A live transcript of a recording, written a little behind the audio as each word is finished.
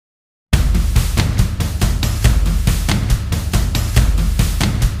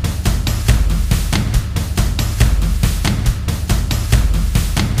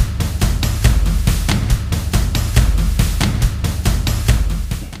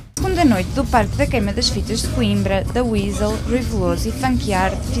da noite do Parque da Queima das Fitas de Coimbra, da Weasel, Riveloso e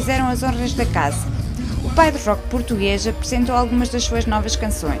Funkyard fizeram as honras da casa. O pai do rock português apresentou algumas das suas novas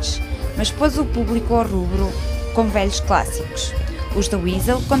canções, mas pôs o público ao rubro com velhos clássicos. Os da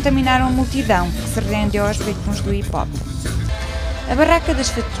Weasel contaminaram a multidão, que se rendeu aos ritmos do hip-hop. A barraca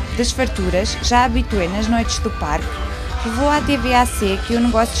das farturas, já habitué nas noites do parque, revelou à tvAAC que o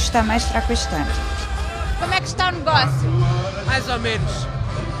negócio está mais fraco este ano. Como é que está o negócio? Mais ou menos.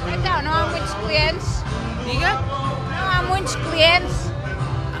 Então, não há muitos clientes? Diga? Não há muitos clientes?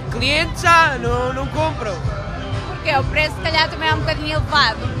 Clientes já não compram. Porquê? O preço se calhar também é um bocadinho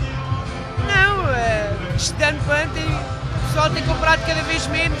elevado. Não, estando para ontem, o pessoal tem comprado cada vez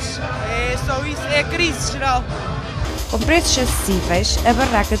menos. É só isso, é a crise geral. Com preços acessíveis, a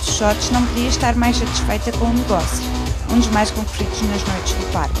barraca dos shots não podia estar mais satisfeita com o negócio, um dos mais concorridos nas noites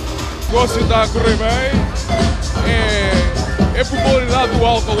do parque. O negócio está a correr bem, é a popularidade do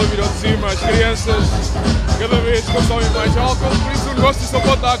álcool a vir ao de cima, as crianças cada vez consomem mais álcool, por isso o negócio só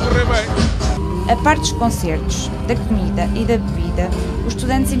pode estar a correr bem. A parte dos concertos, da comida e da bebida, os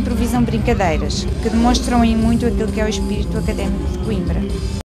estudantes improvisam brincadeiras, que demonstram em muito aquilo que é o espírito académico de Coimbra.